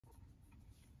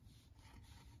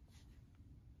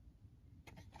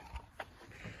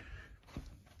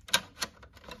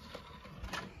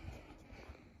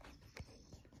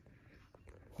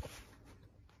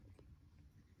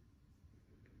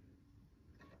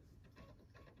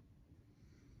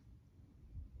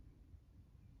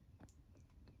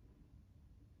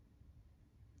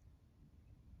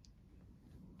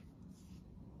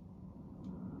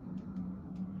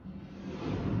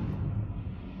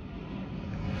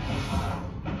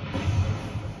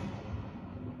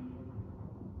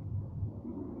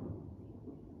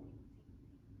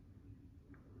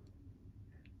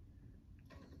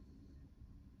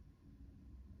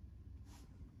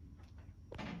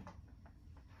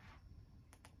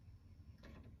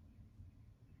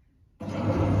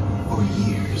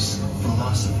years,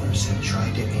 philosophers have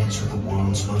tried to answer the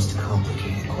world's most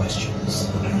complicated questions.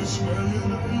 Is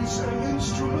mayonnaise an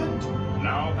instrument?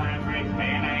 No, Patrick,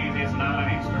 mayonnaise is not an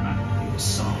instrument.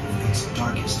 Solve its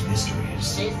darkest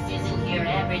mysteries. This isn't your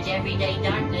average everyday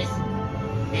darkness.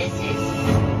 This is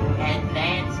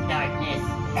advanced darkness.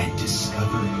 And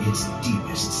discover its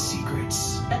deepest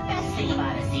secrets. The best thing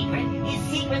about a secret is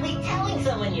secretly telling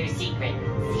someone your secret.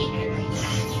 Secretly.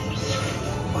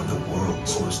 But the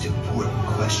world's most important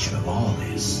question of all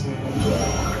is...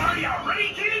 Are you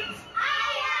ready, kids?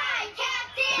 Aye,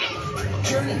 Captain!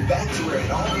 Journey back to where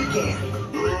it all began.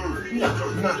 No,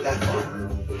 not that far.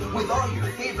 With all your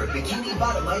favorite Bikini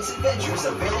Bottomites adventures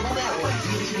available now on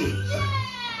DVD.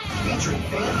 Featuring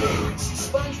fan favorites,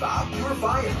 SpongeBob, you're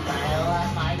fired. I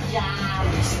love my job.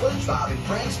 SpongeBob and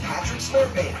Frank's Patrick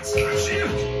SquarePants.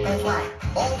 But what?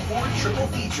 All 4 triple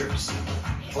features.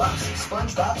 Plus,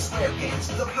 SpongeBob SquarePants,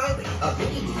 the pilot, a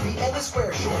mini movie, and the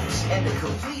Square Shorts. And the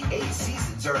complete 8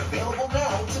 seasons are available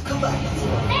now to collect.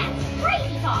 That's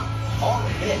crazy talk! All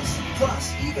of this,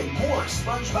 plus even more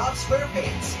SpongeBob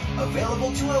SquarePants.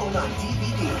 Available to own on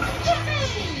DVD. Yippee!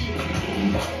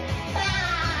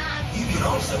 You can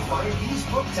also find these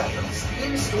book titles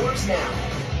in stores now.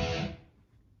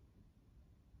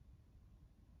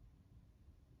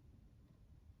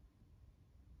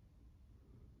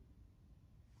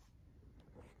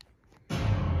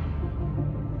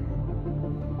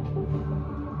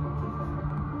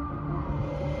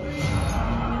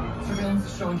 Surveillance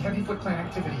is showing heavy Foot Clan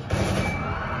activity.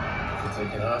 We're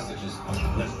taking hostages.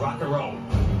 Let's rock and roll.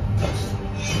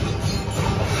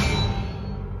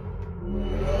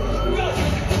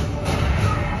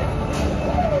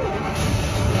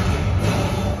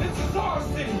 This is our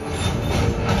city!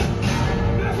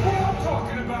 That's what I'm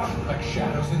talking about! Like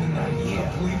shadows in the night,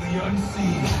 completely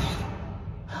unseen.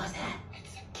 How's that?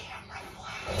 It's a camera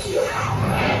flash.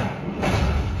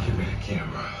 Give me the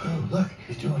camera. Oh, look,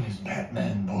 he's doing his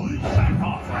Batman voice. Back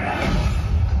off, Fred.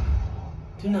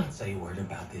 Do not say a word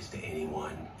about this to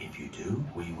anyone. If you do,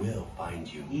 we will find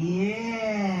you.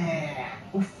 Yeah,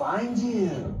 we'll find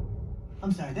you.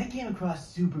 I'm sorry, that came across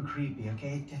super creepy,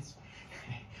 okay?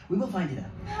 We will find you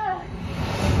though.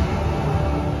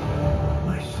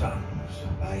 My sons,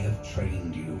 I have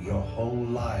trained you your whole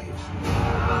lives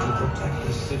to protect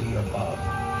the city above.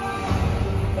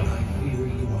 But I fear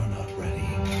you are not ready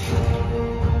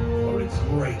for its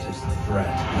greatest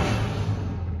threat.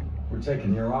 We're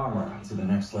taking your armor to the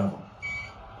next level.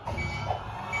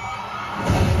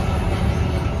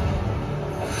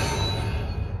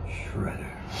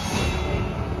 Shredder.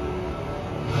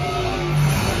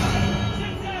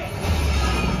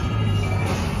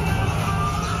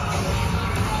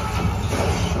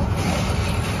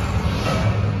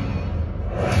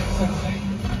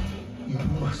 You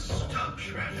must stop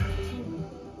Shredder.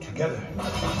 Together, you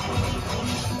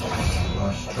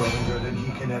are stronger than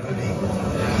he can ever be.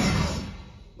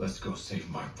 Let's go save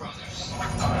my brothers.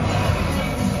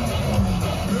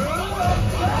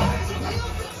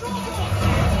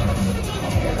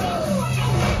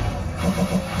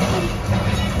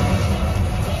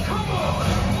 Come on!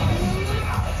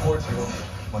 4 turtles,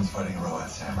 one's fighting a robot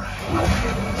samurai.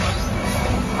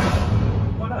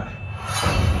 Why not?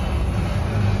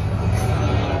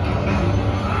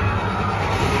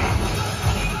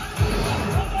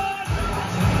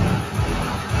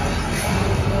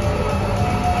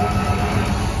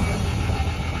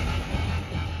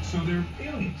 So they're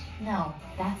aliens. No,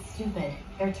 that's stupid.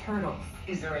 They're turtles.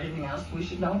 Is there anything else we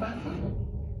should know about them?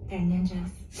 They're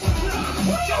ninjas.